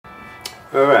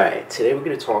Alright, today we're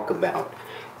going to talk about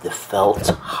the felt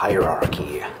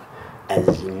hierarchy.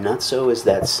 As nutso as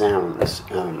that sounds,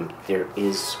 there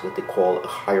is what they call a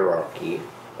hierarchy,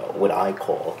 what I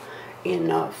call, in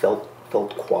felt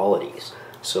qualities.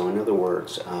 So in other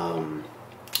words,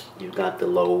 you've got the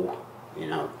low,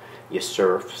 your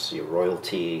serfs, your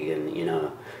royalty, and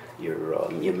your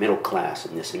middle class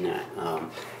and this and that.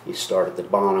 You start at the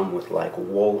bottom with like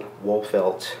wool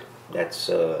felt that's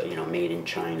made in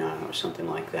China or something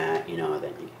like that.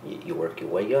 Then you work your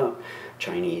way up.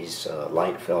 Chinese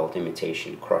light felt,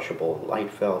 imitation crushable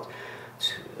light felt.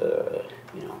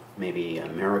 Maybe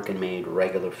American-made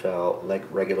regular felt, like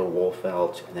regular wool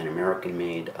felt, and then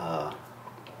American-made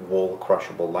wool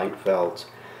crushable light felt.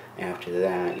 After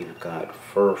that, you've got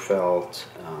fur felt.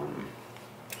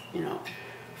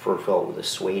 Fur felt with a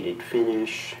sueded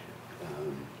finish.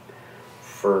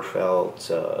 Fur felt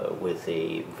with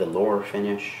a velour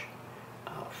finish,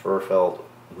 fur felt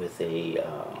with a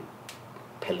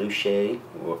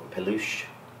peluche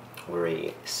or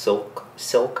a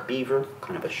silk beaver,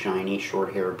 kind of a shiny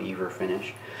short hair beaver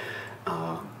finish,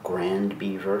 grand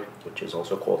beaver, which is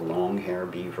also called Longhair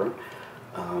beaver,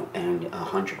 and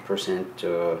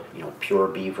 100% pure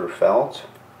beaver felt,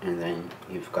 and then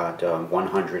you've got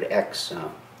 100X.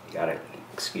 You gotta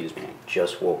excuse me. I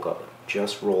just woke up.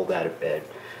 Just rolled out of bed,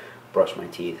 brushed my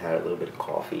teeth, had a little bit of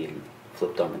coffee, and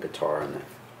flipped on the guitar and the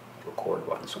record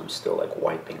button. So I'm still like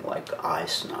wiping like eye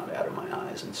snot out of my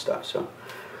eyes and stuff. So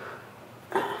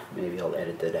maybe I'll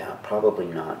edit that out. Probably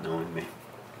not, knowing me.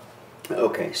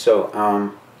 Okay, so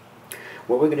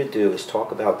what we're going to do is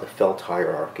talk about the felt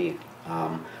hierarchy.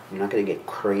 I'm not going to get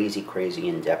crazy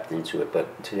in depth into it,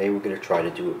 but today we're going to try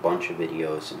to do a bunch of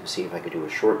videos and see if I could do a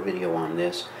short video on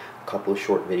this, a couple of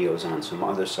short videos on some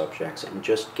other subjects, and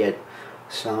just get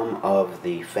some of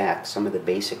the facts, some of the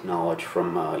basic knowledge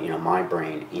from my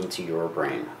brain into your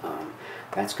brain.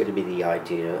 That's going to be the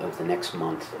idea of the next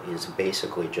month, is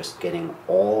basically just getting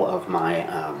all of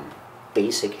my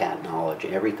basic hat knowledge,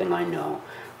 everything I know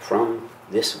from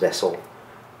this vessel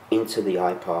into the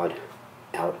iPod,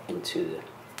 out into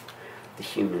the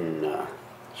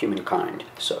humankind.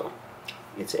 So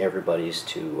it's everybody's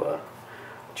to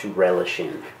relish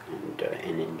in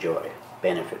and enjoy,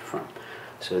 benefit from.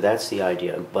 So that's the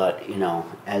idea. But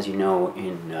as you know,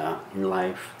 in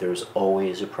life, there's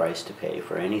always a price to pay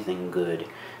for anything good.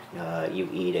 You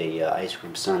eat a ice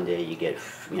cream sundae, you get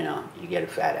a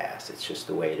fat ass. It's just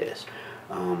the way it is.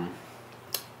 You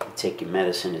take your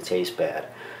medicine, it tastes bad.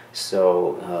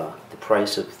 So the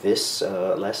price of this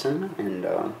lesson, and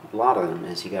a lot of them,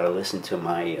 is you got to listen to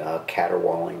my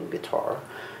caterwauling guitar.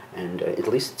 And at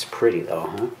least it's pretty though,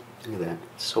 huh? Look at that.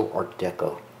 It's so Art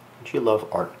Deco. Don't you love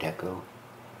Art Deco?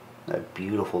 That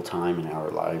beautiful time in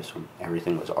our lives when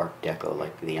everything was Art Deco,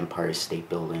 like the Empire State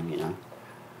Building,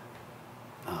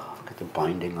 Oh, look at the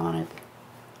binding on it.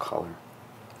 Color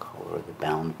of the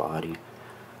bound body.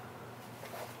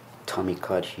 Tummy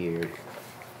cut here.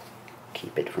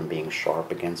 Keep it from being sharp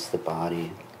against the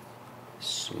body.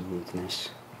 Smoothness.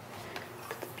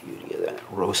 Look at the beauty of that.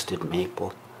 Roasted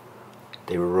maple.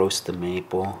 They roast the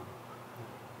maple.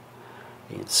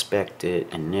 They inspect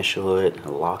it, initial it,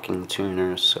 a locking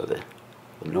tuner so that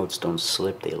the notes don't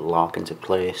slip, they lock into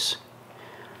place.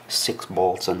 6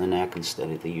 bolts on the neck instead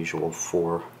of the usual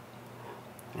 4.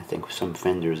 I think some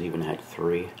Fenders even had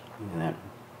 3. Look at that.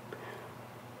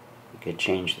 You could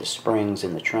change the springs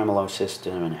in the tremolo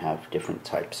system and have different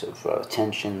types of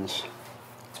tensions.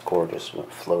 It's gorgeous.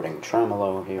 Floating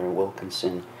tremolo here,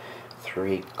 Wilkinson.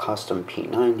 3 custom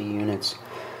P90 units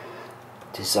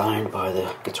designed by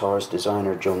the guitarist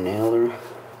designer Joe Naylor,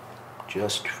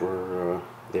 just for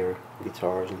their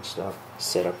guitars and stuff.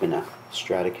 Set up in a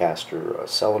Stratocaster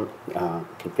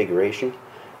configuration.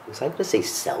 Was I going to say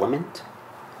Celement?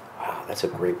 Wow, that's a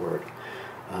great word.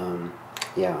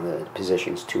 Yeah, the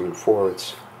positions 2 and 4,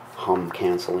 it's hum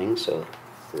canceling, so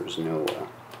there's no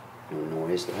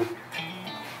noise there.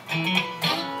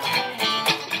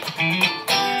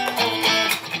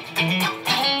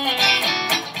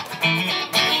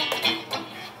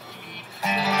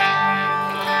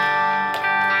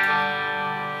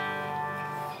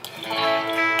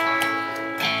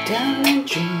 Down in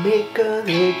Jamaica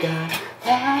they got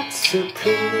lots of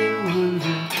pretty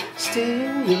women,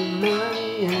 steal your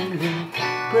money and then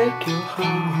break your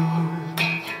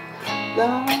heart.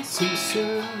 Lonesome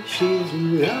soon, she's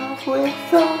in love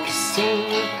with the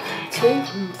sun. Take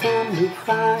them from the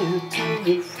fire to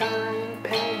the frying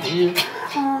pan,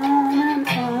 on and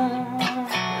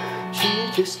on. She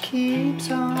just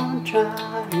keeps on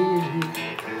trying.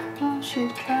 Oh, she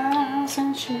tries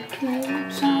and she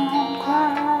keeps on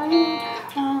crying,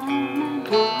 on and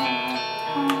on.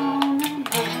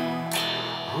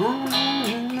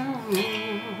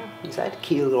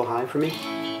 key a little high for me?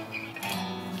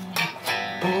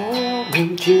 Paul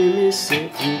and Jimmy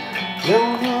sitting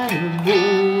alone in the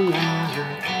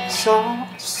moonlight,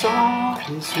 saw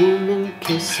his woman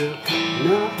kiss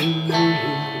another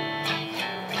man.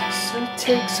 So he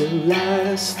takes a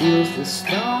lighter, steals the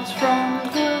stars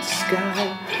from the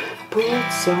sky,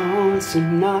 puts on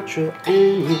Sinatra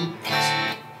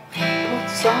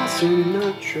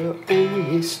and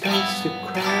he starts to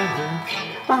cry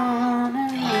on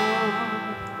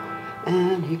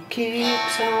and he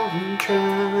keeps on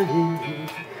trying,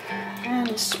 and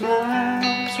he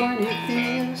smiles when he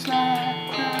feels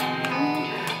like crying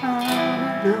on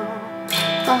and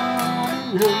on,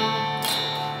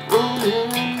 on and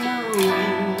on.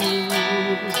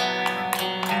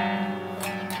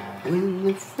 When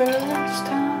the first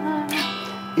time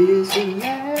is the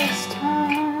last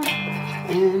time,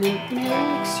 and it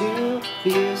makes you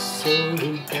feel so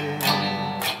bad.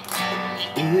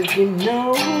 If you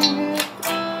know it,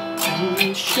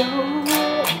 and show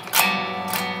it,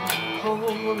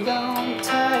 hold on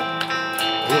tight,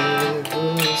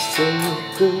 never say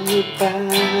goodbye.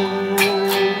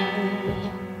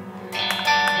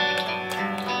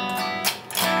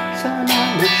 Sun on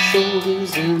my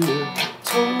shoulders and the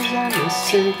toes on my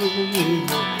sand,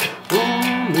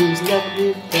 woman's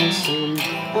lovely person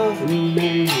of a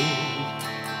man.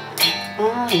 I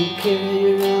don't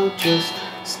care, I'll just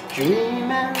dream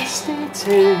and stay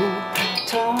tan.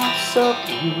 Toss up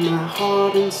my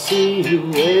heart and see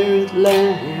where it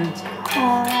lands.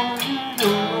 On and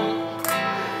on,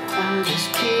 I just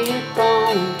keep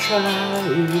on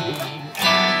trying,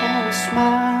 and I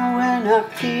smile when I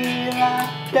feel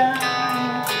like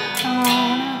dying. On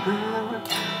and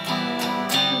on,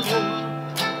 on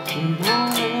and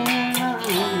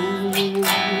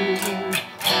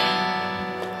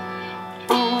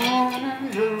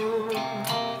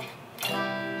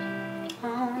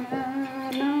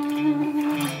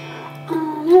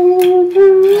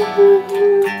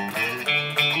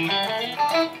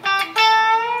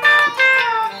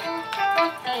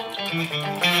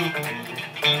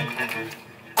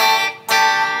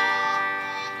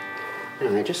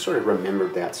and I just sort of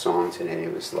remembered that song today.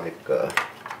 It was like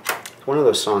one of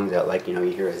those songs that, like, you know,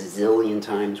 you hear a zillion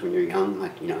times when you're young.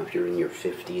 Like, you know, if you're in your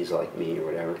 50s like me or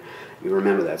whatever, you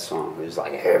remember that song. It was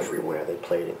like everywhere they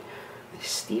played it.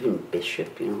 Stephen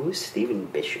Bishop, you know, who's Stephen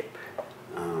Bishop?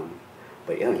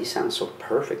 But yeah, he sounds so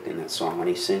perfect in that song when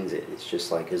he sings it. It's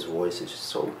just like his voice is just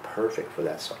so perfect for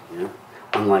that song, you know?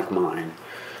 Unlike mine.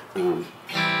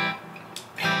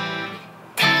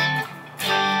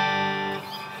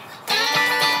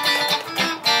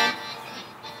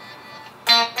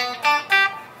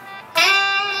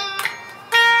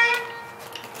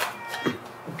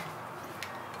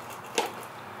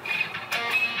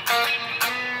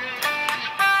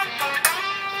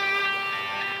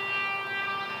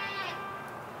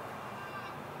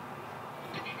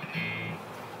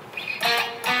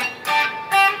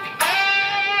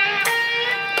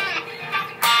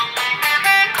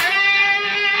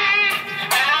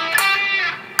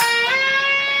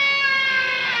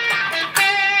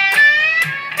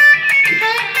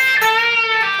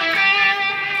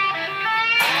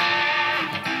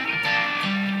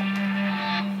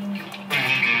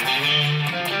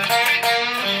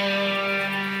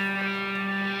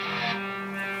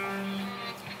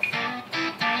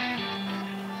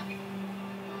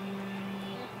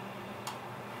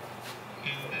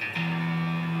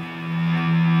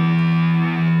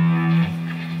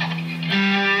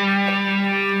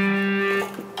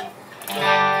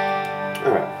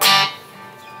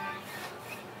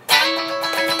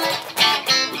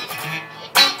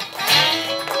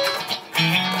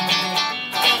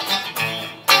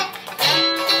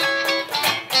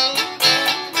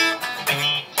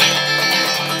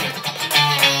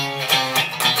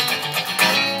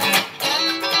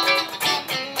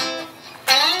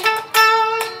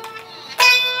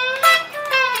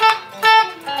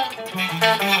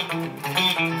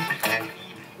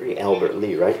 Albert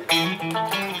Lee, right?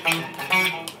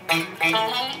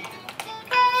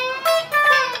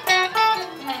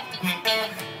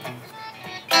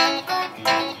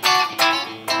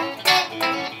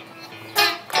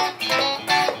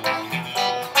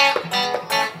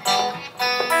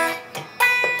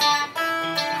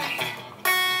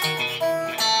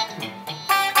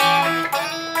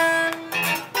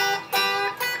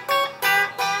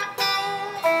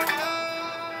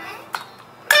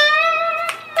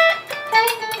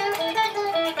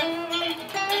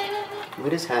 Look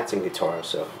at his hats and guitars.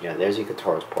 So yeah, there's your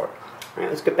guitars part. All right,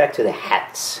 let's get back to the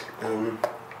hats.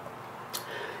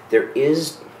 There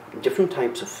is different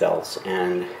types of felts,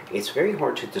 and it's very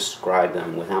hard to describe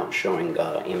them without showing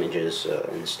images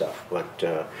and stuff.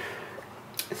 But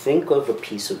think of a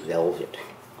piece of velvet,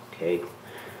 okay?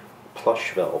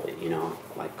 Plush velvet, you know,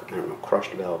 like, I don't know,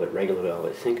 crushed velvet, regular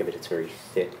velvet. Think of it, it's very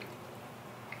thick.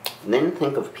 And then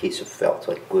think of a piece of felt,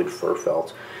 like good fur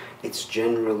felt. It's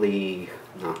generally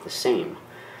not the same.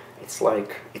 It's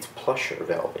like, it's plusher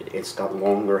velvet. It's got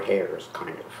longer hairs,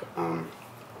 kind of.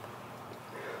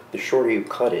 The shorter you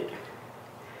cut it,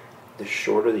 the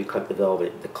shorter you cut the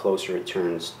velvet, the closer it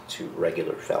turns to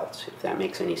regular felt, if that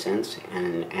makes any sense.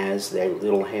 And as the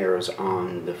little hairs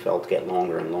on the felt get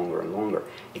longer and longer and longer,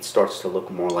 it starts to look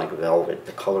more like velvet.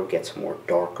 The color gets more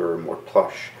darker, more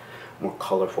plush, more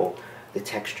colorful. The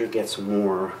texture gets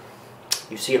more,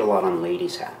 you see it a lot on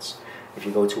ladies' hats. If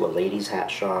you go to a ladies'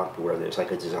 hat shop where there's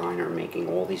like a designer making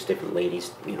all these different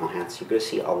ladies, you know, hats, you're going to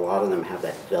see a lot of them have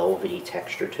that velvety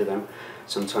texture to them.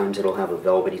 Sometimes it'll have a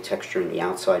velvety texture in the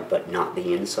outside, but not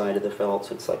the inside of the felt.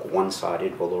 So it's like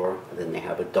one-sided velour, and then they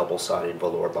have a double-sided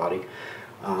velour body.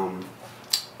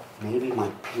 Maybe my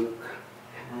pink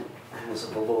hat has a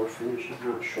velour finish, I'm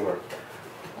not sure.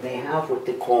 They have what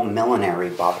they call millinery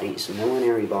bodies.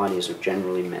 Millinery bodies are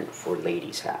generally meant for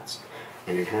ladies' hats.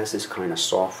 And it has this kind of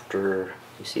softer,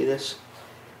 you see this?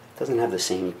 It doesn't have the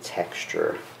same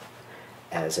texture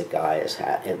as a guy's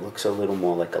hat. It looks a little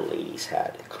more like a lady's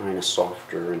hat, kind of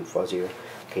softer and fuzzier.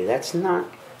 Okay, that's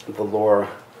not velour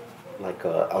like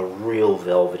a real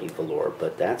velvety velour,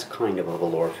 but that's kind of a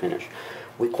velour finish.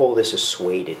 We call this a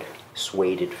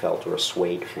sueded felt, or a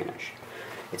suede finish.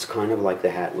 It's kind of like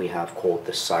the hat we have called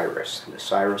the Cyrus. The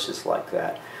Cyrus is like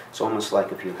that. It's almost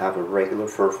like if you have a regular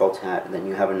fur felt hat, and then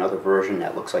you have another version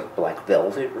that looks like black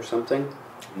velvet or something,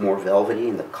 more velvety,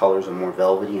 and the colors are more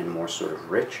velvety and more sort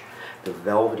of rich. The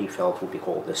velvety felt would be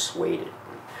called the sueded.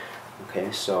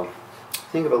 Okay, so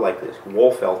think of it like this.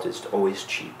 Wool felt is always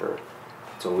cheaper.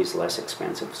 It's always less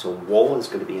expensive. So wool is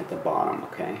going to be at the bottom,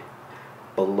 okay?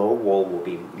 Below wool will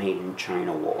be made in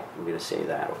China wool. We're going to say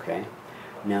that, okay?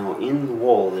 Now, in the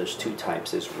wool, there's two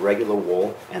types. There's regular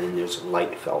wool, and then there's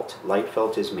light felt. Light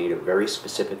felt is made a very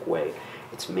specific way.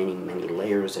 It's many, many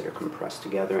layers that are compressed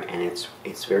together, and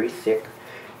it's very thick,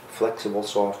 flexible,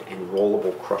 soft, and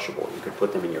rollable, crushable. You could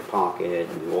put them in your pocket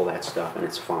and do all that stuff, and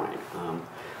it's fine.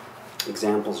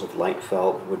 Examples of light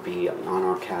felt would be on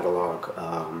our catalog,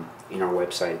 in our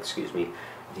website, excuse me,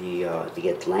 the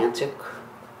Atlantic,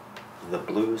 the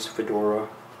Blues Fedora,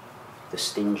 the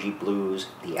Stingy Blues,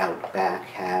 the Outback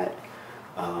hat,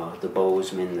 the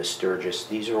Bozeman, the Sturgis.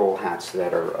 These are all hats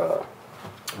that are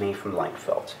made from light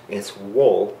felt. It's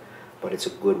wool, but it's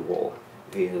a good wool.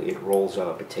 It rolls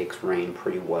up, it takes rain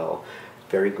pretty well,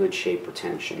 very good shape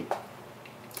retention.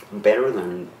 Better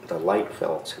than the light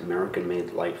felt,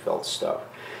 American-made light felt stuff,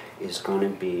 is going to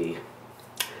be,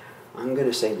 I'm going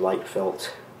to say light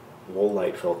felt, wool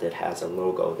light felt that has a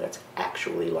logo that's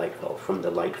actually light felt, from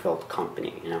the light felt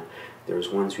company, you know. There's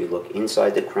ones where you look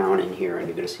inside the crown in here and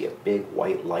you're going to see a big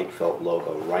white light felt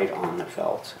logo right on the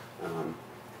felt.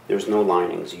 There's no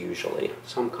linings usually.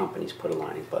 Some companies put a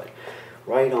lining, but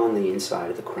right on the inside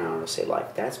of the crown it'll say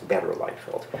like, that's better light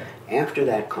felt. After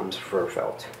that comes fur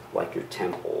felt, like your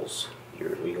Temples,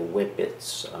 your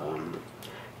Whippets,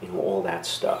 you know, all that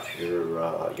stuff,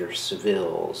 your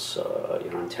Seville's,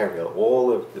 your Ontario,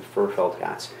 all of the fur felt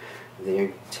hats.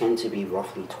 They tend to be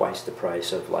roughly twice the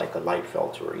price of like a light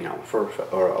felt, or, you know, fur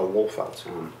or a wool felt.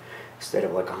 Instead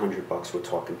of like $100, we're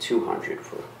talking $200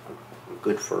 for a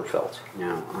good fur felt.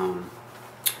 Now,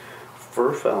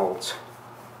 fur felt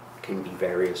can be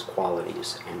various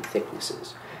qualities and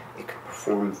thicknesses. It can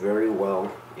perform very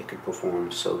well. It could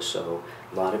perform so-so.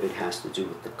 A lot of it has to do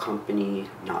with the company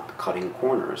not cutting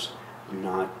corners,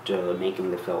 not making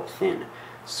the felt thin.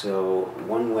 So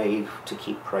one way to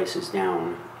keep prices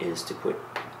down is to put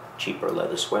cheaper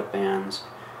leather sweatbands.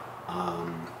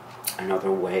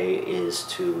 Another way is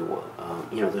to,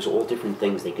 you know, there's all different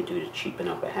things they could do to cheapen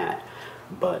up a hat,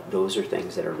 but those are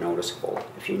things that are noticeable.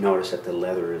 If you notice that the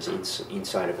leather is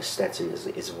inside of a Stetson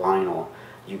is vinyl,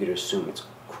 you could assume it's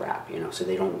crap, you know, so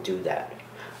they don't do that.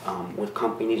 What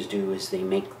companies do is they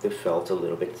make the felt a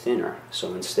little bit thinner.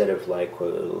 So instead of like,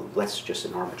 let's just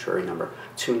an arbitrary number,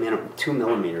 2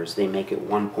 millimeters, they make it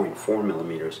 1.4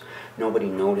 millimeters. Nobody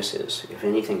notices. If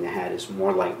anything, the hat is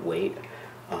more lightweight,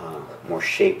 more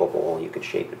shapeable. You could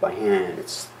shape it by hand.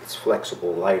 It's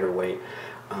flexible, lighter weight.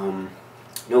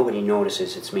 Nobody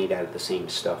notices it's made out of the same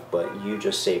stuff, but you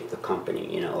just saved the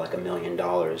company, you know, like $1 million,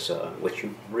 which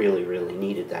you really, really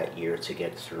needed that year to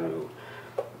get through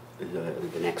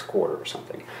the next quarter or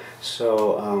something.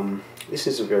 So this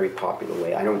is a very popular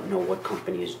way. I don't know what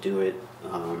companies do it.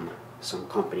 Some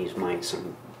companies might,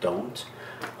 some don't.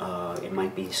 It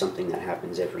might be something that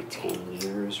happens every 10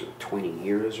 years or 20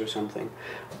 years or something,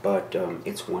 but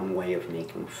it's one way of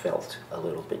making felt a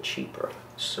little bit cheaper.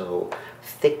 So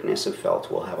thickness of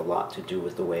felt will have a lot to do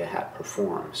with the way a hat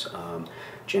performs.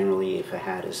 Generally, if a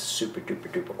hat is super duper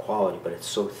duper quality, but it's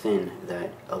so thin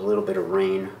that a little bit of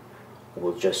rain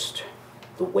will just,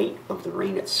 the weight of the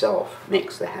rain itself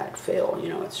makes the hat fail. You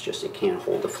know, it's just, it can't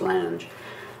hold a flange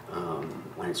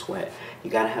when it's wet. You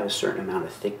got to have a certain amount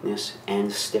of thickness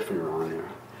and stiffener on there.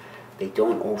 They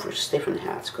don't over stiffen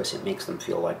hats because it makes them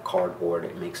feel like cardboard.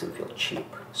 It makes them feel cheap.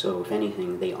 So if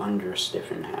anything, they under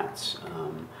stiffen hats.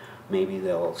 Maybe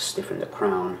they'll stiffen the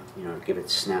crown, you know, give it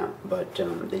snap, but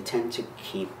they tend to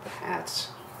keep hats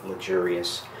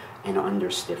luxurious and under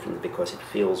stiffened because it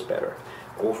feels better.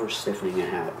 Over stiffening a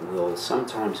hat will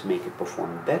sometimes make it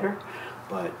perform better,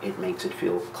 but it makes it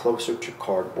feel closer to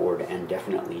cardboard and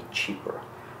definitely cheaper.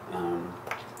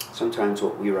 Sometimes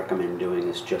what we recommend doing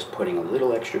is just putting a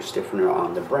little extra stiffener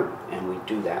on the brim, and we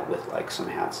do that with like some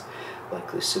hats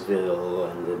like the Seville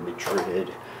and the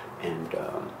Madrid and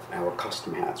our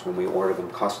custom hats. When we order them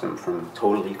custom from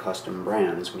totally custom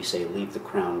brands, we say leave the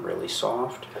crown really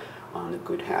soft on the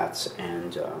good hats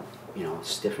and you know,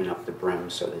 stiffen up the brim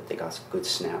so that they got good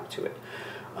snap to it.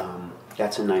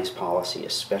 That's a nice policy,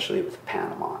 especially with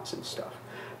Panamas and stuff.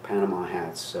 Panama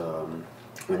hats,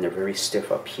 when they're very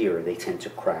stiff up here, they tend to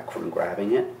crack from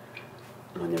grabbing it.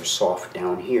 When they're soft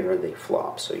down here, they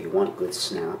flop. So you want good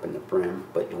snap in the brim,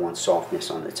 but you want softness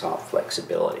on the top,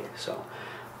 flexibility. So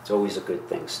it's always a good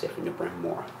thing, stiffen the brim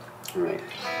more. All right,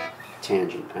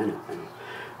 tangent, I know.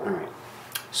 All right,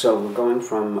 so we're going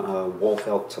from wool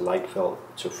felt to light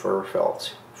felt to fur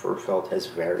felt. Fur felt has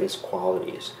various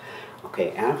qualities.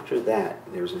 Okay, after that,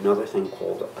 there's another thing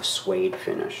called a suede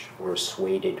finish or a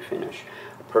sueded finish.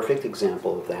 A perfect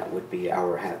example of that would be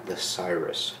our hat, the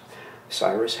Cyrus.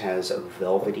 Cyrus has a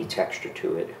velvety texture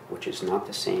to it, which is not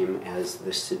the same as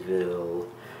the Seville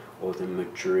or the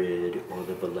Madrid or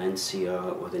the Valencia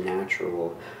or the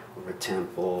Natural or a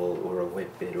Temple or a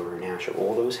Whitbit or an Asher.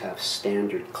 All those have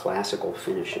standard classical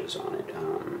finishes on it.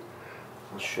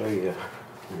 I'll show you.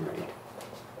 All right.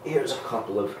 Here's a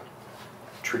couple of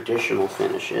traditional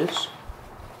finishes.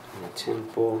 A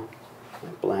Temple, a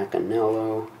black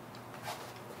anello.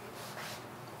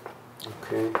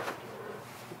 Okay.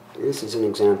 This is an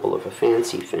example of a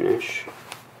fancy finish.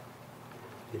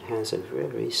 It has a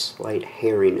very slight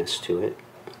hairiness to it.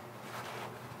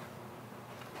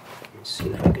 Let's see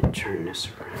if I can turn this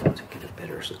around to get a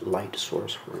better light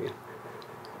source for you.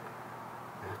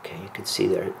 Okay, you can see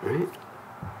that, right?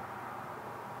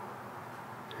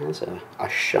 It has a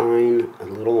shine, a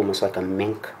little almost like a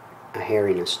mink, a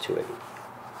hairiness to it.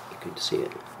 You can see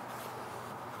it.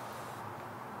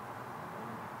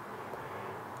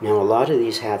 Now a lot of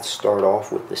these hats start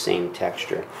off with the same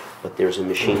texture, but there's a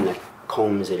machine that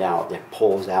combs it out, that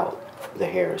pulls out the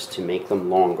hairs to make them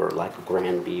longer, like a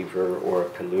Grand Beaver or a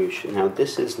Peluche. Now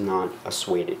this is not a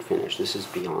sueded finish, this is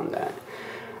beyond that.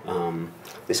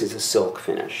 This is a silk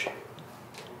finish,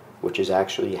 which is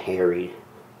actually hairy,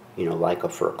 you know, like a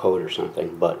fur coat or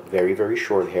something, but very, very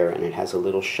short hair, and it has a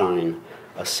little shine,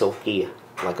 a silky,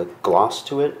 like a gloss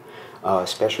to it.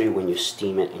 Especially when you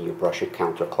steam it and you brush it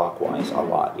counterclockwise a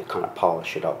lot. You kind of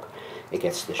polish it up. It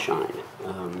gets the shine.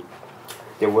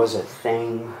 There was a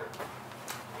thing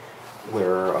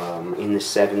where in the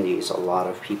 70s a lot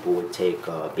of people would take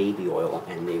baby oil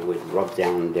and they would rub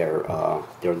down their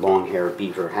Longhair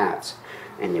Beaver hats,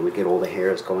 and they would get all the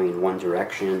hairs going in one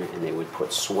direction, and they would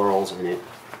put swirls in it,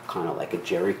 kind of like a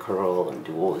jerry curl, and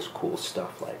do all this cool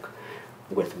stuff like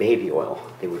with baby oil.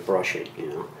 They would brush it, you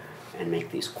know, and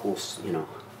make these cool, you know,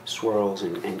 swirls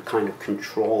and kind of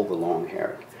control the long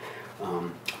hair.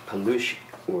 Peluche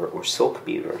or silk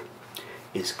beaver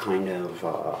is kind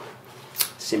of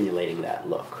simulating that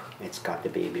look. It's got the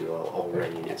baby oil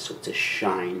already in it, so it's a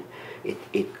shine.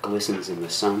 It glistens in the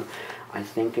sun. I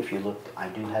think if you look, I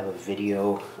do have a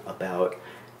video about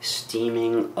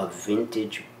steaming a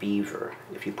vintage beaver.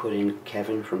 If you put in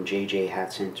Kevin from JJ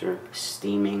Hat Center,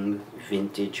 steaming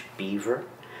vintage beaver,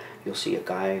 you'll see a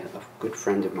guy, a good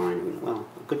friend of mine, who, well,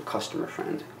 a good customer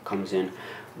friend, comes in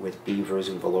with beavers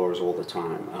and velours all the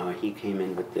time. He came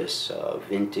in with this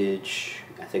vintage,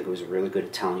 I think it was a really good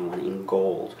Italian one, in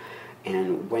gold.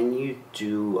 And when you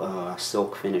do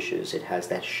silk finishes, it has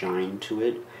that shine to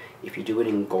it. If you do it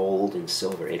in gold and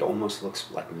silver, it almost looks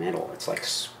like metal. It's like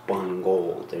spun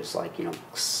gold. There's like, you know,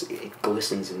 it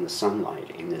glistens in the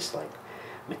sunlight in this like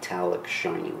metallic,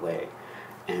 shiny way.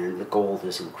 And the gold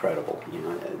is incredible. You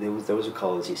know, those are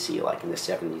colors you see like in the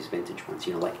 70s vintage ones.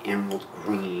 You know, like emerald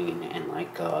green and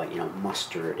like you know,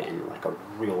 mustard and like a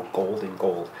real golden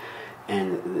gold.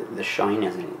 And the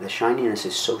shininess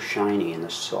is so shiny, and the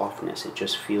softness, it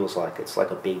just feels like it's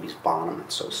like a baby's bottom.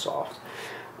 It's so soft,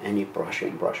 and you brush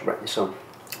it and brush it. So,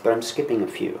 but I'm skipping a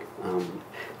few.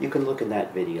 You can look at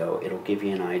that video. It'll give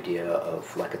you an idea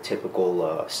of like a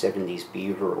typical 70s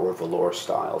beaver or velour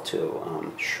style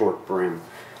too. Short brim,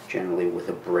 generally with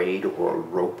a braid or a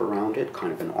rope around it,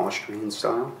 kind of an Austrian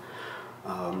style.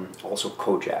 Also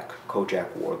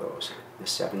Kojak wore those. In the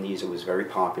 70s, it was very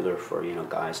popular for, you know,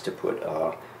 guys to put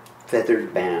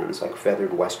feathered bands, like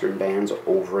feathered western bands,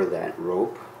 over that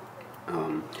rope.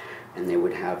 And they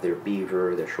would have their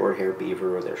beaver, their short hair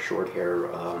beaver, or their short hair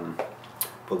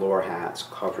velour hats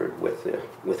covered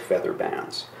with feather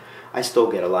bands. I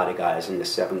still get a lot of guys in the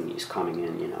 70s coming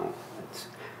in, you know, it's,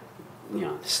 you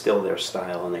know, still their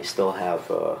style, and they still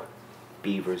have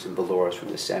beavers and velours from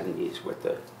the 70s with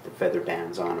the feather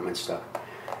bands on them and stuff.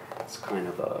 It's kind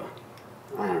of a,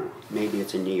 I don't know, maybe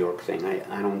it's a New York thing.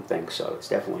 I don't think so. It's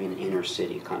definitely an inner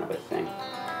city kind of a thing.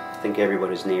 I think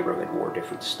everybody's neighborhood wore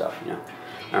different stuff, you know.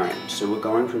 Alright, so we're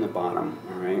going from the bottom,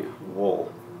 alright,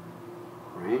 wool,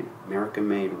 right,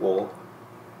 American-made wool,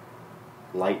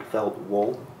 light felt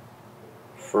wool,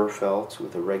 fur felt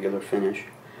with a regular finish,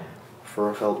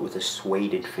 fur felt with a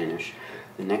sueded finish.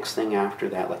 The next thing after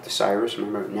that, like the Cyrus,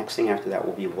 remember, next thing after that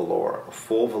will be velour. A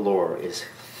full velour is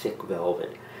thick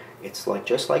velvet. It's like,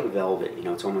 just like velvet, you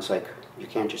know, it's almost like, you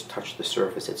can't just touch the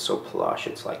surface, it's so plush,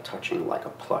 it's like touching like a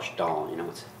plush doll, you know,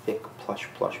 it's thick, plush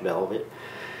velvet.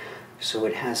 So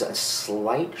it has a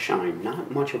slight shine,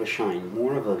 not much of a shine,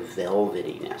 more of a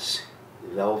velvetiness.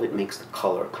 Velvet makes the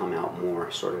color come out more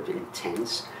sort of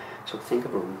intense. So think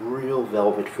of a real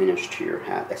velvet finish to your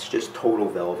hat. That's just total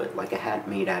velvet, like a hat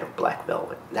made out of black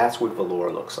velvet. That's what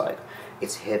velour looks like.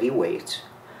 It's heavyweight,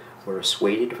 where a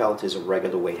sueded felt is a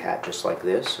regular weight hat, just like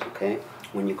this, okay?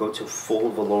 When you go to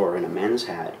full velour in a men's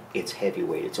hat, it's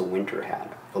heavyweight, it's a winter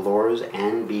hat. Velours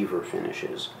and beaver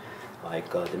finishes,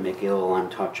 like the McGill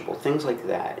Untouchable, things like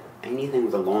that. Anything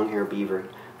with a long hair beaver,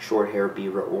 short hair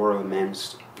beaver, or a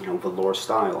men's, you know, velour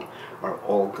style are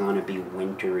all gonna be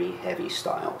wintry, heavy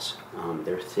styles.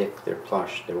 They're thick, they're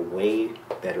plush, they're way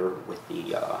better with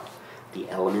the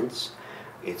elements.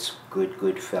 It's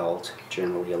good felt,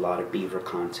 generally a lot of beaver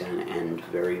content, and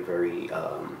very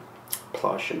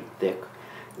plush and thick,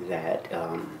 that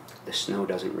the snow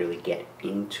doesn't really get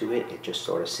into it. It just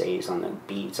sort of stays on the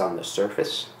beads on the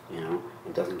surface, you know,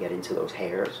 it doesn't get into those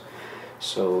hairs.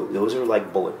 So those are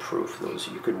like bulletproof. Those,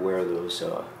 you could wear those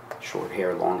short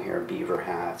hair, long hair beaver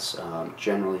hats.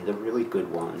 Generally the really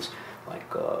good ones, like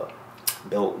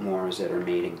Biltmores that are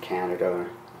made in Canada.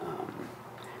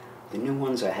 The new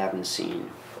ones I haven't seen,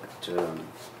 but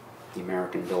the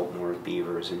American Biltmore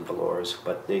beavers and velours,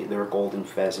 but they're Golden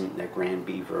Pheasant, their Grand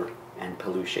Beaver and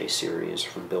Peluche series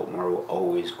from Biltmore were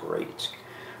always great.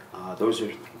 Those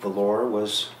are, velour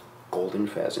was Golden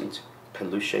Pheasant,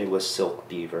 Peluche was Silk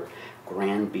Beaver,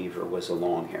 Grand Beaver was a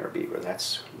long hair beaver.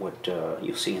 That's what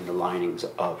you'll see in the linings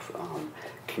of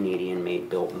Canadian-made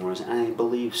Biltmores, and I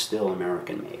believe still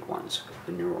American-made ones,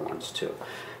 the newer ones too.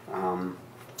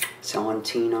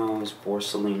 Salentinos,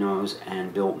 Borsalinos,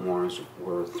 and Biltmores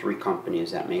were three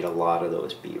companies that made a lot of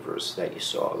those beavers that you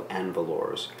saw, and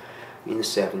velours, in the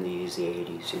 70s, the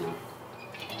 80s, you know.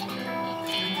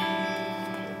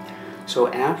 So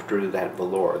after that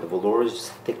velour, the velour is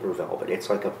thicker velvet. It's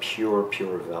like a pure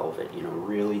velvet, you know,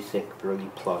 really thick, really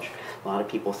plush. A lot of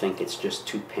people think it's just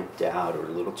too pimped out or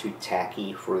a little too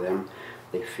tacky for them.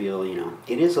 They feel, you know,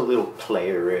 it is a little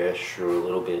playerish or a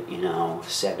little bit, you know,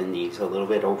 70s, a little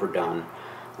bit overdone.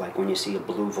 Like when you see a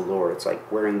blue velour, it's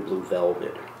like wearing blue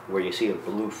velvet. Where you see a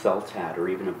blue felt hat or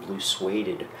even a blue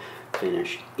sueded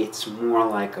finish, it's more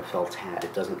like a felt hat.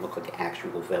 It doesn't look like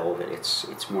actual velvet.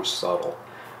 It's more subtle.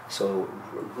 So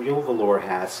real velour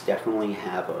hats definitely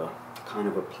have a kind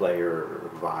of a player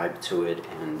vibe to it,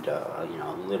 and you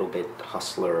know, a little bit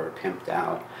hustler or pimped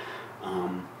out.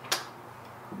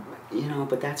 You know,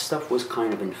 but that stuff was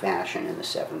kind of in fashion in the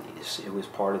 70s. It was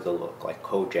part of the look, like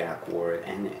Kojak wore it,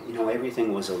 and you know,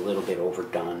 everything was a little bit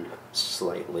overdone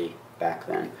slightly back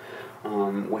then.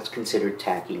 What's considered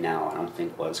tacky now, I don't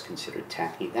think was considered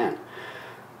tacky then.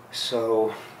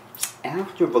 So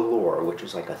after velour, which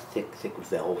is like a thick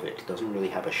velvet, it doesn't really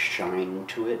have a shine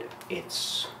to it.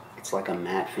 It's like a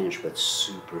matte finish, but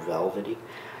super velvety.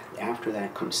 After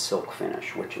that comes silk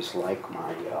finish, which is like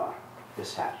my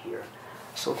this hat here.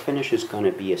 Silk finish is going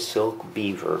to be a silk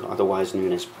beaver, otherwise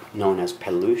known as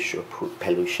peluche or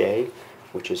peluche,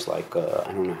 which is like,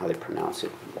 I don't know how they pronounce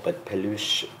it, but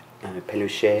peluche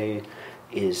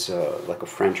is like a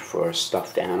French for a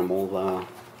stuffed animal,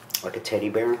 like a teddy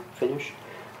bear finish.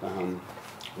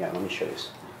 Yeah, let me show you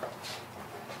some.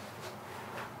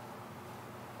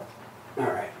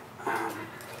 Alright,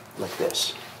 like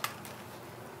this.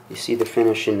 You see the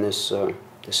finish in this,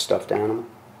 this stuffed animal?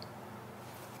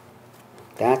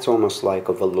 That's almost like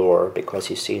a velour, because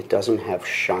you see it doesn't have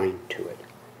shine to it.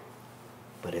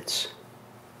 But it's...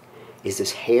 Is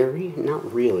this hairy?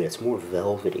 Not really, it's more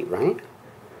velvety, right?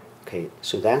 Okay,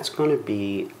 so that's going to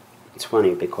be... It's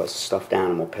funny because stuffed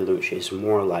animal, peluche, is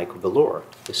more like velour.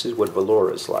 This is what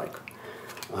velour is like.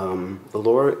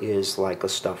 Velour is like a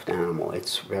stuffed animal.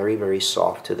 It's very, very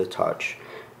soft to the touch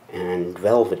and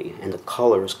velvety, and the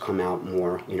colors come out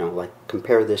more, you know, like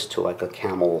compare this to like a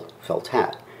camel felt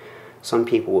hat. Some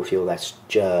people will feel that's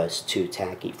just too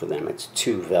tacky for them. It's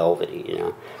too velvety, you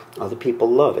know. Other people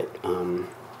love it.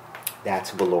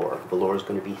 That's velour. Velour is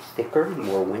going to be thicker,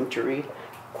 more wintry,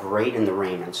 great in the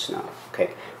rain and snow.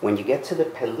 Okay, when you get to the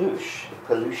peluche,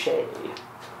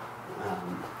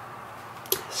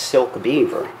 silk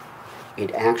beaver,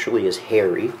 it actually is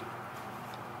hairy.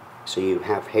 So you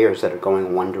have hairs that are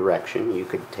going one direction. You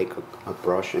could take a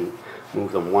brush and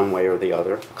move them one way or the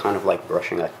other, kind of like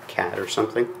brushing a cat or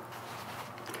something.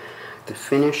 The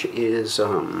finish is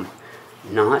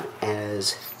not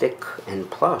as thick and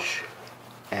plush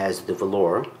as the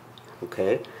velour,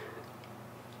 okay?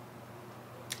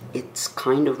 It's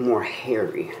kind of more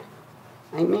hairy.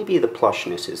 And maybe the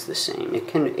plushness is the same. It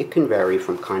can vary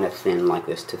from kind of thin like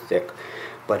this to thick,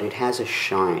 but it has a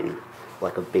shine,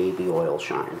 like a baby oil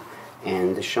shine.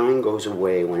 And the shine goes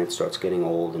away when it starts getting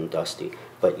old and dusty,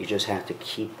 but you just have to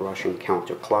keep brushing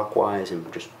counterclockwise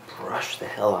and just brush the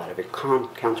hell out of it.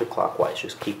 Counterclockwise,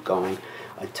 just keep going.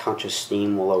 A touch of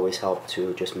steam will always help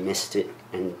too. Just mist it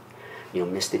and, you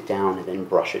know, mist it down and then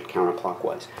brush it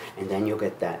counterclockwise. And then you'll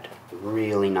get that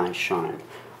really nice shine.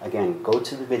 Again, go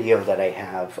to the video that I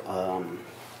have.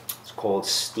 It's called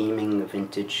Steaming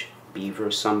Vintage Beaver,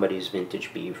 somebody's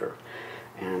vintage beaver.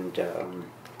 And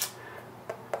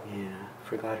yeah, I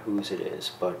forgot whose it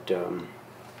is, but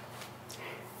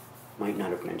might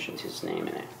not have mentioned his name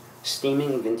in it.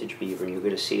 Steaming vintage beaver, and you're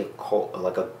going to see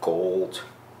like a gold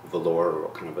velour or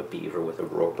kind of a beaver with a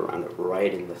rope around it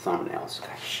right in the thumbnail. It's got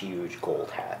a huge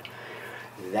gold hat.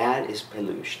 That is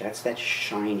peluche. That's that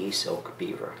shiny silk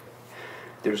beaver.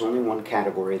 There's only one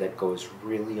category that goes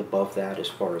really above that as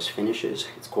far as finishes.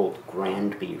 It's called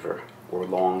grand beaver or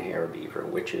Longhair beaver,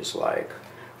 which is like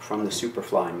from the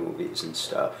Superfly movies and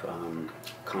stuff,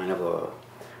 kind of a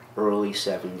early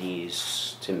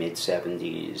 70s to mid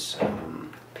 70s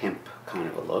pimp kind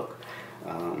of a look.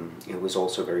 It was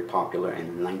also very popular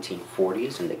in the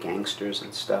 1940s, and the gangsters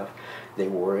and stuff, they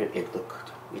wore it.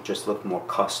 It just looked more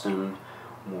custom,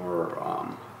 more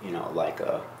you know, like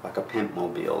a pimp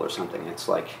mobile or something. It's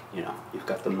like, you know, you've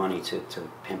got the money to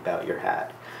pimp out your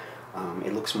hat.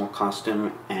 It looks more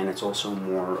custom, and it's also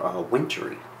more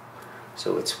wintry.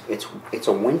 So it's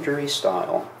a wintry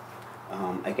style.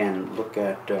 Again, look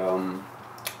at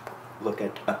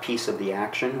a piece of the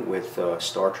action with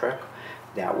Star Trek.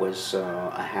 That was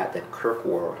a hat that Kirk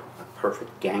wore, a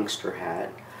perfect gangster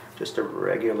hat, just a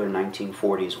regular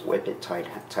 1940s whippet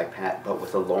type hat, but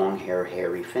with a long hair,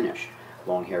 hairy finish,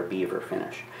 long hair beaver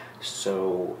finish.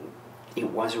 So it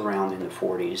was around in the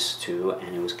 40s too,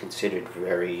 and it was considered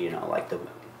very, you know, like the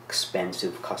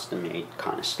expensive, custom-made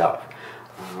kind of stuff.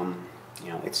 You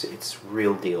know, it's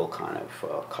real deal kind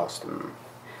of custom.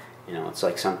 You know, it's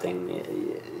like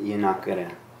something you're not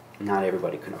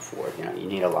everybody can afford. You know, you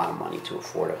need a lot of money to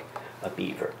afford a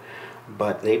beaver.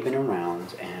 But they've been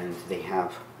around, and they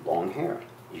have long hair.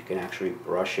 You can actually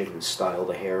brush it and style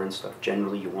the hair and stuff.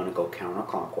 Generally, you want to go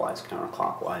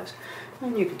counterclockwise,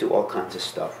 and you could do all kinds of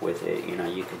stuff with it. You know,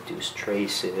 you could do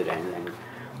trace it and then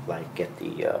like get the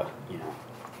you know,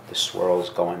 the swirls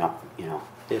going up, you know,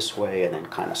 this way, and then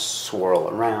kind of swirl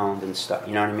around and stuff.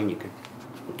 You know what I mean? You could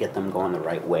get them going the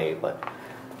right way, but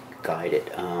guide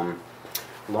it.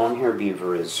 Long hair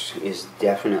beaver is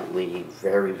definitely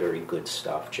very, very good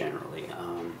stuff generally.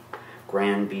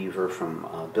 Grand beaver from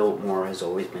Biltmore has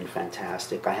always been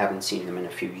fantastic. I haven't seen them in a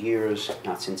few years,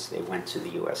 not since they went to the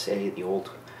USA. The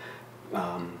old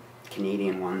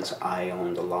Canadian ones, I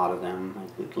owned a lot of them,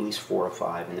 at least 4 or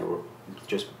 5, and they were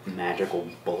just magical,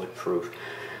 bulletproof.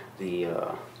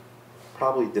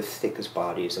 Probably the thickest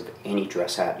bodies of any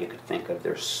dress hat you could think of.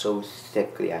 They're so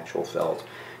thick, the actual felt.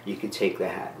 You could take the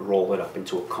hat, roll it up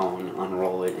into a cone,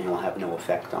 unroll it, and it'll have no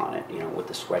effect on it, you know, with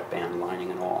the sweatband lining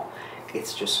and all.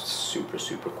 It's just super,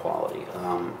 super quality.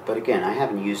 But again, I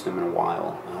haven't used them in a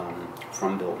while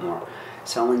from Biltmore.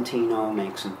 Salentino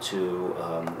makes them too.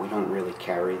 We don't really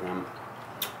carry them,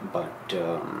 but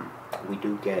we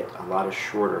do get a lot of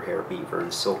shorter hair beaver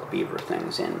and silk beaver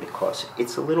things in because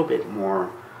it's a little bit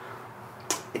more,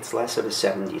 it's less of a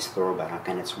 70s throwback,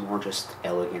 and it's more just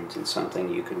elegant and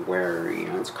something you could wear. You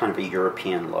know, it's kind of a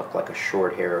European look, like a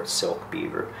short hair silk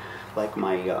beaver, like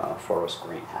my forest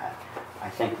green hat. I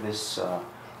think this,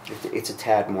 it's a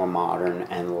tad more modern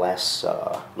and less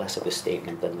of a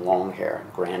statement than Longhair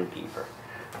Grand Beaver.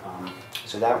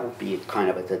 So that will be kind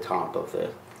of at the top of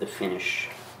the finish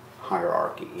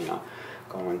hierarchy, you know,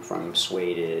 going from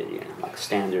sueded, you know, like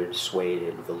standard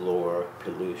sueded, velour,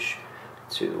 peluche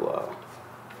to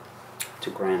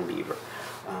Grand Beaver.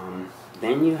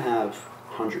 Then you have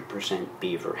 100%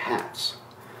 beaver hats,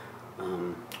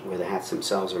 where the hats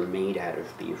themselves are made out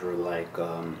of beaver, like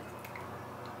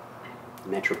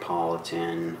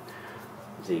Metropolitan,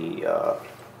 the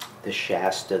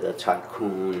Shasta, the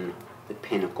Tycoon, the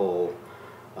Pinnacle.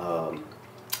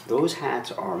 Those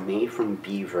hats are made from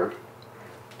beaver,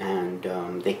 and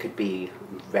they could be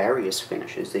various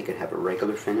finishes. They could have a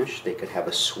regular finish, they could have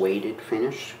a sueded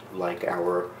finish, like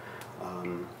our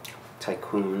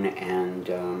Tycoon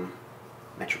and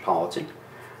Metropolitan.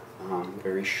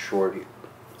 Very short.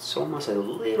 It's almost a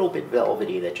little bit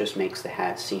velvety, that just makes the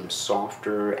hat seem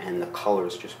softer, and the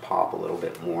colors just pop a little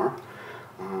bit more.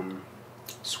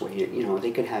 Suede, you know,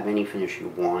 they could have any finish you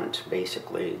want,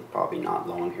 basically. Probably not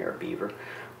Longhair beaver,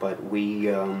 but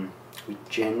we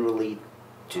generally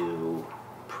do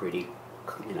pretty,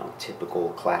 you know, typical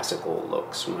classical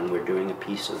looks when we're doing a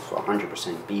piece of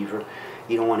 100% beaver.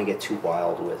 You don't want to get too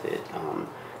wild with it.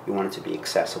 You want it to be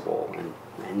accessible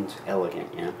and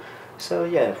elegant, you know. So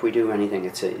yeah, if we do anything,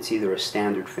 it's either a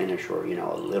standard finish or, you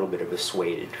know, a little bit of a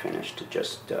sueded finish to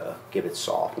just give it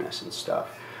softness and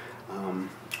stuff.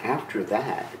 After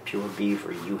that, pure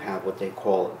beaver, you have what they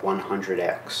call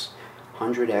 100X.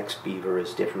 100X beaver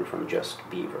is different from just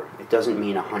beaver. It doesn't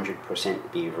mean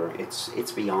 100% beaver.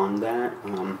 It's beyond that.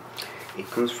 It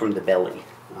comes from the belly.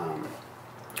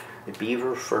 The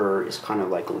beaver fur is kind of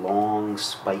like long,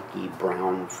 spiky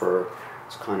brown fur.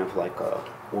 It's kind of like a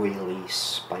oily,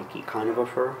 spiky kind of a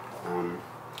fur,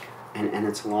 and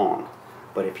it's long.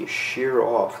 But if you shear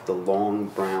off the long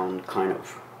brown kind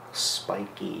of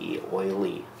spiky,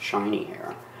 oily, shiny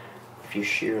hair, if you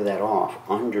shear that off,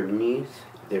 underneath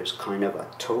there's kind of a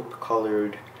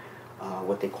taupe-colored,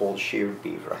 what they call sheared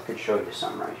beaver. I could show you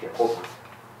some right here. Hold on.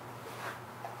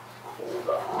 Hold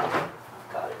on.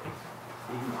 I've got it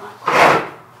in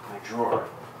my drawer.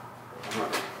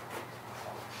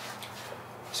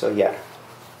 So yeah,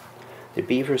 the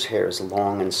beaver's hair is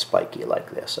long and spiky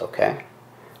like this, okay?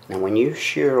 Now when you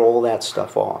shear all that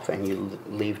stuff off and you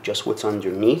leave just what's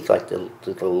underneath, like the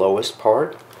lowest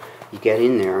part, you get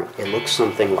in there, it looks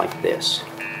something like this.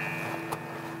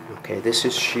 Okay, this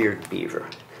is sheared beaver.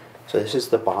 So this is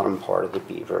the bottom part of the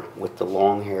beaver with the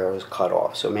long hair is cut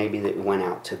off. So maybe they went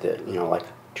out to the, you know, like,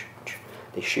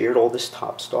 they sheared all this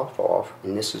top stuff off,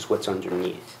 and this is what's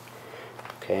underneath.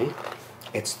 Okay?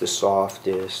 It's the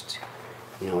softest,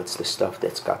 you know, it's the stuff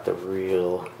that's got the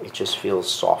real, it just feels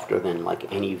softer than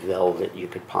like any velvet you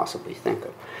could possibly think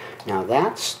of. Now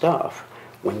that stuff,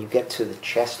 when you get to the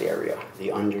chest area,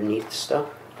 the underneath stuff,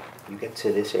 you get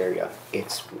to this area,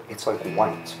 it's like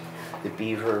white. The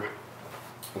beaver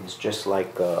is just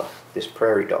like this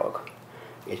prairie dog.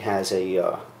 It has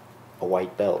a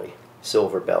white belly,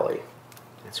 silver belly.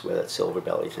 That's where that silver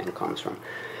belly thing comes from.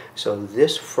 So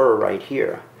this fur right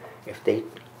here, if they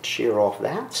shear off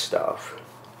that stuff,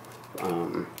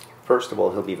 first of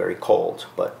all, he'll be very cold,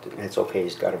 but it's okay.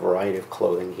 He's got a variety of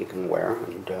clothing he can wear,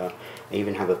 and I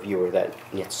even have a viewer that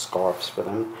knits scarves for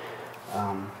them.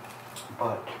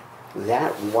 But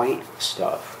that white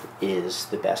stuff is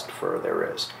the best fur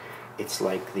there is. It's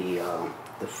like the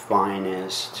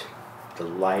finest, the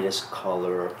lightest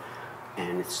color,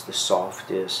 and it's the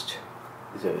softest.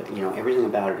 You know, everything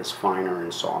about it is finer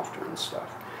and softer and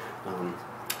stuff.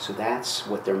 So that's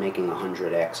what they're making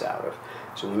 100X out of.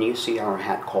 So when you see our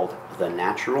hat called the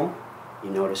Natural, you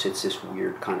notice it's this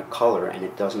weird kind of color, and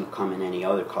it doesn't come in any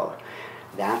other color.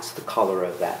 That's the color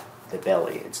of that, the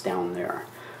belly. It's down there.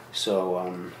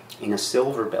 So in a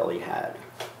silver belly hat,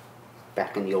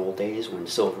 back in the old days when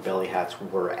silver belly hats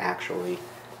were actually,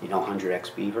 you know,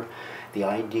 100X beaver, the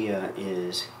idea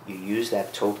is you use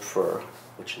that taupe fur,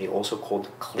 which they also called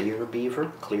clear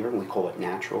beaver, clear, we call it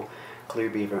natural, clear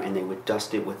beaver, and they would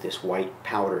dust it with this white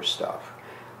powder stuff,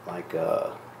 like,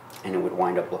 and it would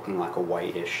wind up looking like a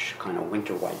whitish, kind of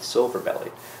winter white silver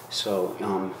belly.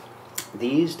 So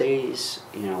these days,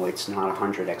 you know, it's not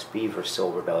 100X beaver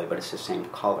silver belly, but it's the same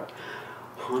color.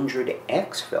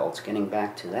 100X felts, getting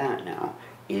back to that now,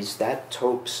 is that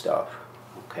taupe stuff,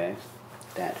 okay?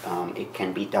 That it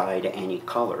can be dyed any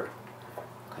color,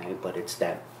 okay? But it's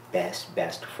that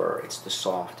best fur. It's the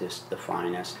softest, the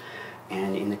finest.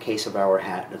 And in the case of our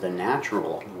hat, the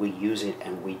natural, we use it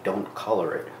and we don't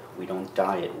color it. We don't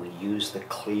dye it. We use the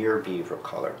clear beaver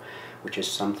color, which is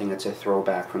something that's a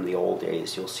throwback from the old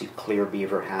days. You'll see clear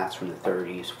beaver hats from the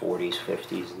 30s, 40s,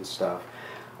 50s and stuff.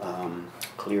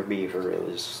 Clear beaver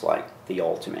is like the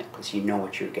ultimate, because you know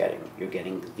what you're getting. You're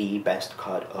getting the best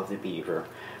cut of the beaver,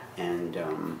 and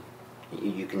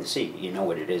you can see, you know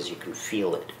what it is, you can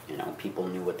feel it. You know, people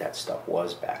knew what that stuff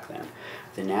was back then.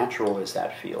 The natural is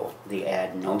that feel. They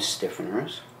add no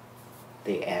stiffeners,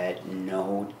 they add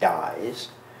no dyes,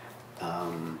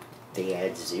 they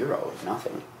add zero,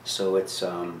 nothing. So it's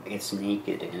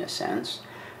naked in a sense,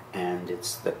 and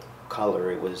it's the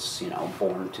color it was, you know,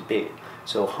 born to be.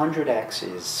 So 100X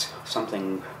is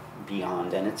something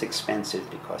beyond, and it's expensive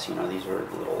because, you know, these are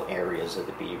little areas of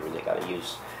the beaver. They got to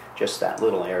use just that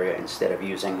little area instead of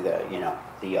using the, you know,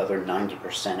 the other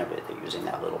 90% of it. They're using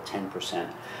that little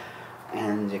 10%,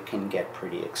 and it can get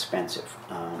pretty expensive.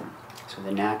 So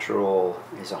the natural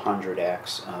is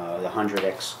 100X. The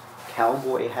 100X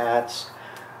cowboy hats,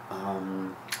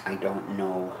 I don't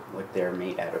know what they're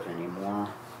made out of anymore.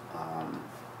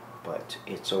 But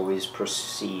it's always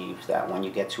perceived that when you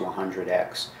get to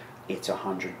 100X, it's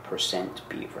 100%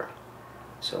 beaver.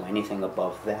 So anything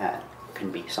above that can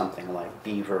be something like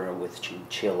beaver with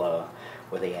chinchilla,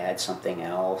 where they add something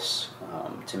else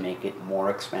to make it more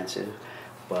expensive.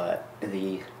 But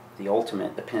the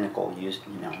ultimate, the pinnacle, you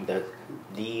know,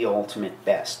 the ultimate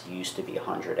best used to be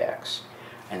 100X.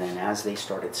 And then as they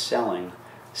started selling,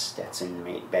 Stetson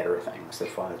made better things, the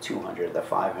 200, the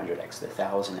 500X, the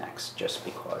 1000X, just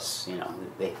because, you know,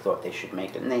 they thought they should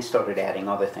make it. And they started adding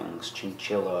other things,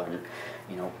 chinchilla and,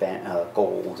 you know,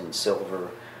 gold and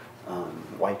silver,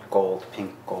 white gold,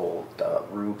 pink gold,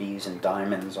 rubies and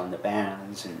diamonds on the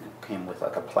bands, and it came with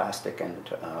like a plastic and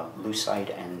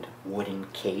lucite and wooden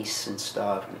case and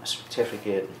stuff, and a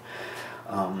certificate.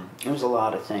 It was a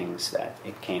lot of things that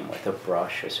it came with, a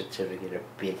brush, a certificate, a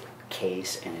big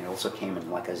case, and it also came in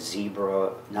like a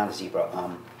zebra, not a zebra,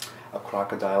 a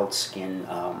crocodile skin,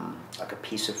 like a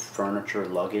piece of furniture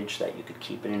luggage that you could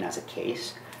keep it in as a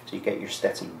case. So you get your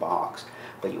Stetson box,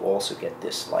 but you also get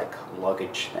this like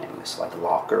luggage thing, this like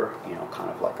locker, you know, kind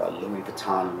of like a Louis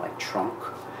Vuitton like trunk,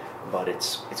 but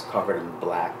it's covered in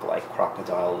black, like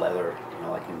crocodile leather, you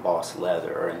know, like embossed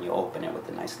leather, and you open it with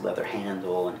a nice leather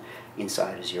handle, and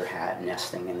inside is your hat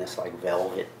nesting in this like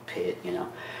velvet pit, you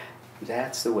know.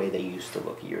 That's the way they used to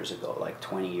look years ago, like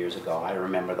 20 years ago. I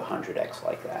remember the 100X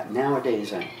like that.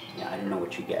 Nowadays, I don't know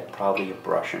what you get. Probably a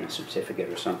brush and a certificate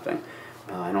or something.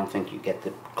 I don't think you get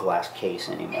the glass case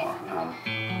anymore.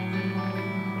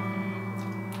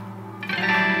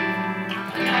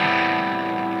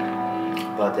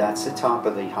 But that's the top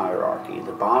of the hierarchy.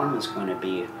 The bottom is going to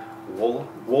be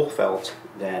wool felt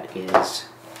that is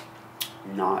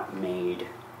not made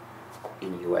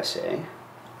in USA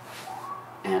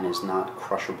and is not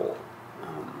crushable.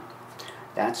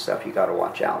 That stuff you got to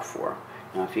watch out for.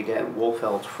 Now, if you get wool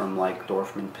felt from like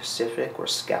Dorfman Pacific or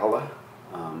Scala,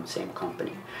 same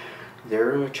company,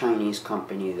 they're a Chinese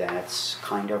company that's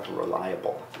kind of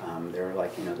reliable. They're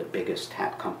like, you know, the biggest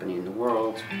hat company in the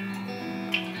world.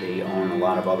 They own a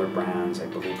lot of other brands. I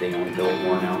believe they own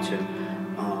Velour now too.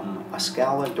 A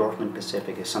Scala Dorfman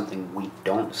Pacific is something we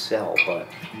don't sell, but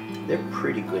they're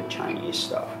pretty good Chinese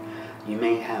stuff. You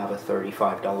may have a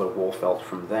 $35 wool felt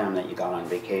from them that you got on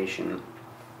vacation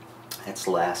that's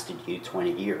lasted you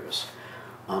 20 years.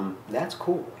 That's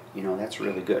cool. You know, that's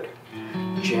really good.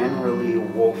 Generally,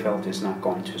 wool felt is not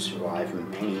going to survive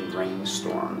many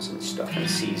rainstorms and stuff and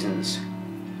seasons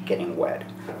getting wet.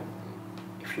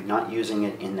 If you're not using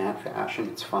it in that fashion,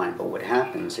 it's fine. But what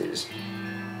happens is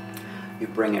you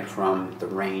bring it from the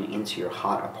rain into your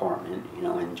hot apartment, you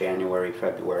know, in January,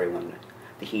 February, when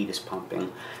the heat is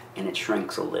pumping, and it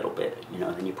shrinks a little bit, you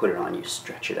know, then you put it on, you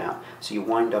stretch it out. So you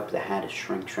wind up, the hat is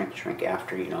shrink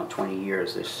after, you know, 20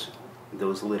 years,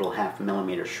 those little half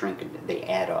millimeters shrink, and they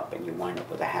add up, and you wind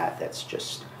up with a hat that's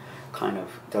just kind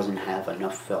of doesn't have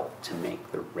enough felt to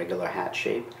make the regular hat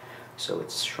shape. So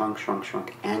it's shrunk,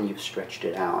 and you've stretched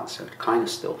it out, so it kind of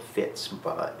still fits,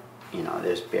 but, you know,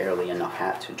 there's barely enough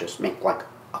hat to just make like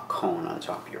a cone on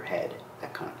top of your head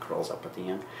that kind of curls up at the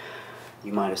end.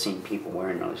 You might have seen people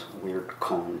wearing those weird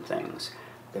cone things.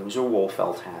 Those are wool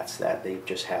felt hats that they've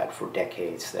just had for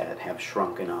decades that have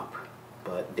shrunken up,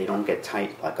 but they don't get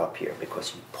tight like up here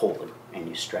because you pull them and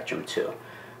you stretch them too.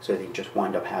 So they just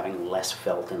wind up having less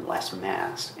felt and less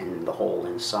mass, and the hole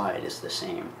inside is the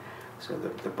same. So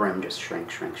the brim just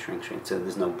shrinks, shrinks, shrinks, shrinks, so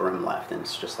there's no brim left, and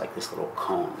it's just like this little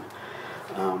cone.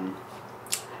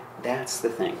 That's the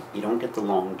thing. You don't get the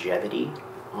longevity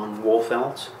on wool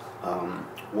felts.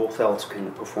 Wool felts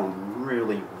can perform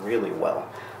really, really well.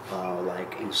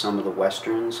 Like in some of the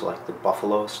westerns, like the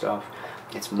buffalo stuff,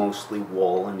 it's mostly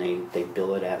wool, and they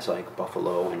bill it as like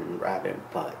buffalo and rabbit,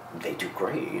 but they do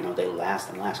great. You know, they last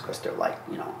and last because they're like,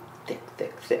 you know, thick,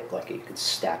 thick, thick. Like you could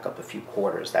stack up a few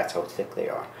quarters. That's how thick they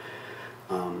are.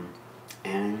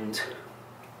 And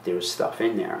there's stuff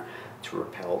in there to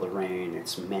repel the rain.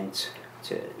 It's meant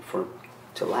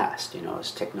to last. You know,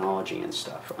 it's technology and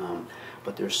stuff.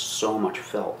 But there's so much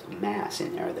felt mass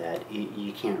in there that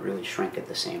you can't really shrink it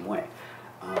the same way.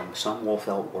 Some wool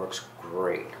felt works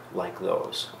great, like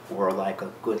those, or like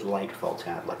a good light felt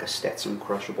hat, like a Stetson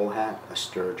crushable hat, a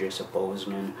Sturgis, a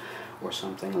Bozeman, or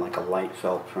something like a light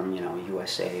felt from, you know,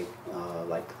 USA,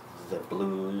 like the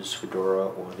Blues, Fedora,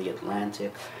 or the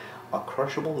Atlantic. A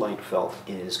crushable light felt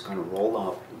is going to roll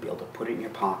up, you'll be able to put it in your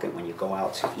pocket when you go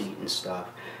out to eat and stuff.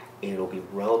 It'll be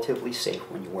relatively safe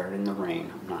when you wear it in the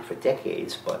rain, not for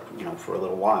decades, but, you know, for a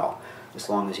little while. As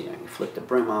long as, you know, you flip the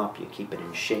brim up, you keep it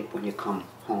in shape when you come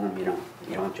home, you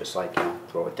don't just like, you know,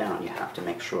 throw it down. You have to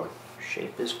make sure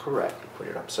shape is correct. You put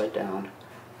it upside down,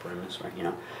 brim is right, you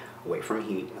know, away from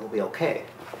heat. It'll be okay.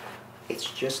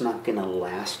 It's just not going to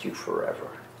last you forever,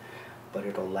 but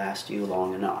it'll last you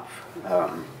long enough.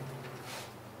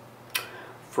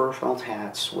 Fur felt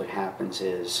hats, what happens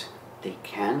is they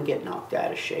can get knocked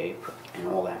out of shape and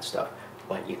all that stuff,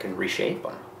 but you can reshape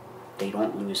them. They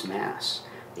don't lose mass.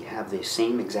 They have the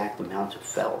same exact amount of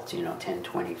felt, you know, 10,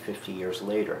 20, 50 years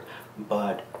later,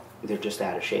 but they're just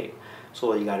out of shape. So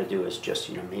all you got to do is just,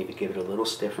 you know, maybe give it a little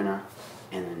stiffener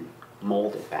and then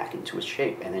mold it back into its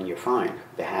shape, and then you're fine.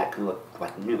 The hat can look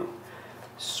like new.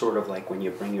 Sort of like when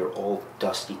you bring your old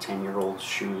dusty 10-year-old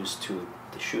shoes to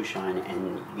the shoe shine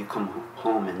and you come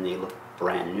home and they look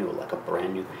brand new, like a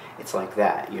brand new, it's like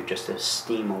that. You're just a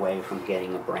steam away from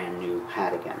getting a brand new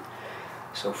hat again.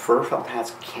 So fur felt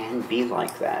hats can be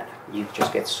like that. You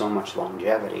just get so much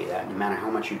longevity that no matter how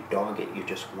much you dog it, you're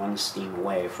just one steam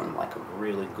away from like a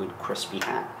really good crispy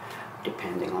hat,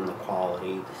 depending on the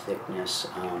quality, the thickness.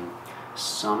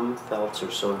 Some felts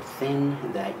are so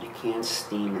thin that you can't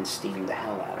steam the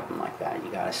hell out of them like that.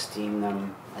 You gotta steam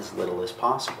them as little as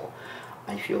possible.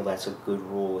 I feel that's a good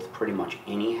rule with pretty much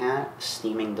any hat.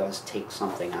 Steaming does take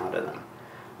something out of them.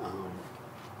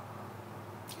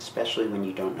 Especially when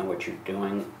you don't know what you're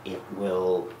doing, it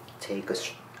will take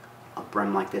a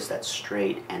brim like this that's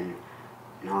straight and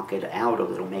knock it out a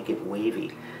little, make it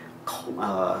wavy.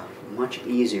 Much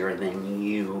easier than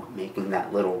you making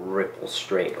that little ripple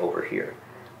straight over here.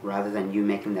 Rather than you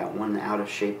making that one out of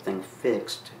shape thing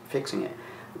fixing it,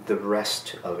 the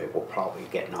rest of it will probably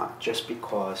get knocked, just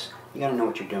because you gotta know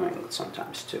what you're doing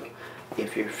sometimes too.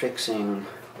 If you're fixing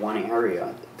one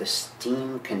area, the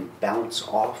steam can bounce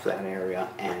off that area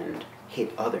and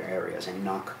hit other areas and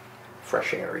knock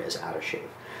fresh areas out of shape.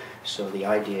 So the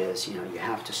idea is, you know, you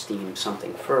have to steam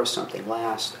something first, something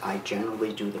last. I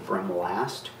generally do the brim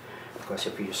last, because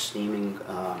if you're steaming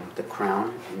the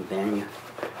crown and then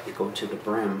you go to the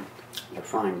brim, you're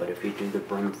fine. But if you do the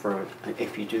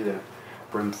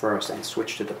brim first and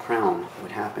switch to the crown,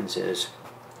 what happens is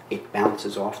it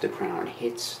bounces off the crown,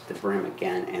 hits the brim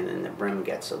again, and then the brim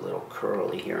gets a little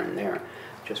curly here and there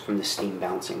just from the steam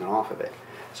bouncing off of it.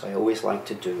 So I always like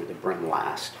to do the brim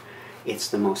last. It's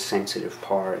the most sensitive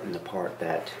part, and the part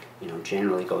that, you know,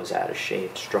 generally goes out of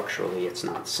shape. Structurally, it's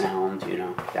not sound, you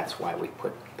know. That's why we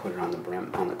put it on the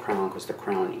brim, on the crown, because the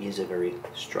crown is a very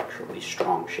structurally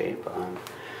strong shape.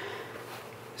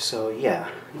 So yeah,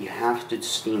 you have to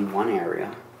steam one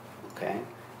area, okay?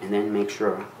 And then make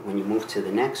sure when you move to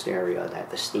the next area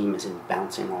that the steam isn't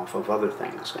bouncing off of other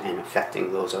things and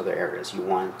affecting those other areas. You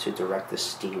want to direct the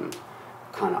steam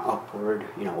kind of upward,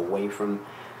 you know, away from.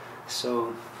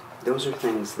 So those are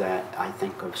things that I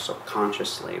think of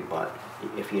subconsciously, but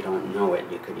if you don't know it,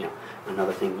 you could, you know,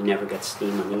 another thing, you never get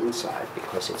steam on the inside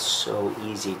because it's so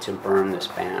easy to burn this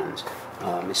band.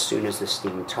 As soon as the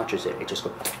steam touches it, it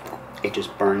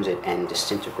just burns it and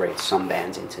disintegrates some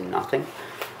bands into nothing.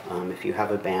 If you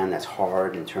have a band that's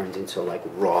hard and turns into like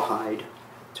rawhide,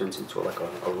 turns into like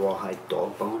a rawhide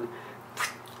dog bone,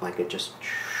 like it just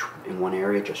in one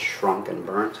area just shrunk and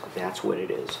burnt, that's what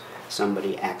it is.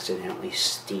 Somebody accidentally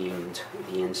steamed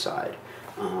the inside.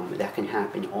 That can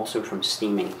happen also from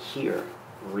steaming here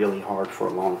really hard for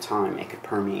a long time, it could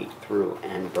permeate through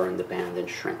and burn the band and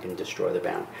shrink and destroy the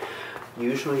band.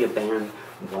 Usually a band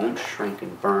won't shrink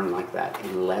and burn like that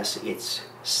unless it's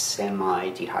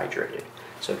semi-dehydrated.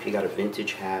 So if you got a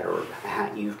vintage hat or a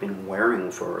hat you've been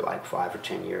wearing for like 5 or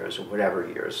 10 years or whatever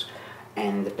years,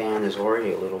 and the band is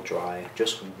already a little dry,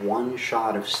 just one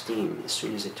shot of steam, as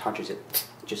soon as it touches it,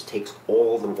 just takes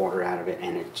all the water out of it,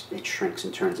 and it shrinks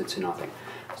and turns into nothing.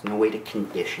 There's no way to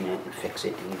condition it and fix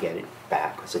it and get it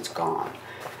back because it's gone.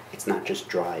 It's not just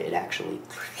dry, it actually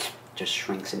just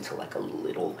shrinks into like a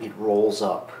little, it rolls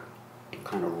up, it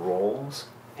kind of rolls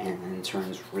and then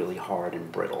turns really hard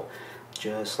and brittle,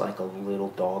 just like a little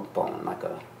dog bone, like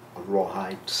a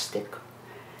rawhide stick.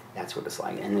 That's what it's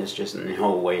like, and there's just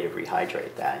no way to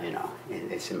rehydrate that, you know,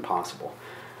 it's impossible.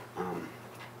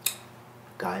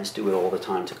 Guys do it all the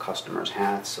time to customers'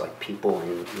 hats, like people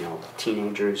and, you know,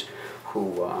 teenagers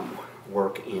who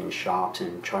work in shops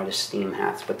and try to steam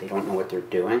hats, but they don't know what they're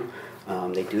doing.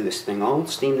 They do this thing, oh,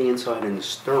 steam the inside and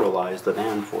sterilize the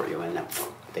band for you, and then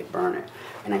they burn it.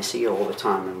 And I see it all the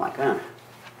time, and I'm like,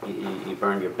 you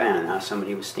burned your band, huh?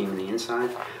 Somebody was steaming the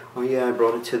inside? Oh yeah, I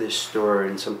brought it to this store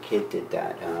and some kid did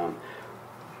that.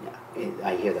 Yeah,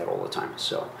 I hear that all the time.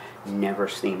 So never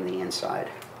steam the inside,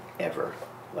 ever.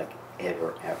 Like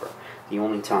ever, ever. The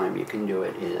only time you can do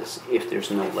it is if there's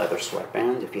no leather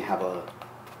sweatband. If you have a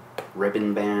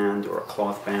ribbon band or a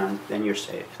cloth band, then you're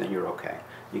safe, then you're okay.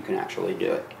 You can actually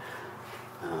do it.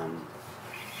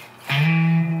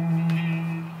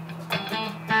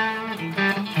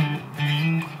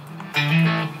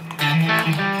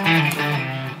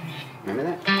 Remember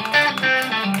that?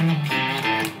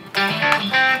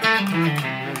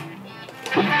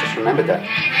 Just remember that.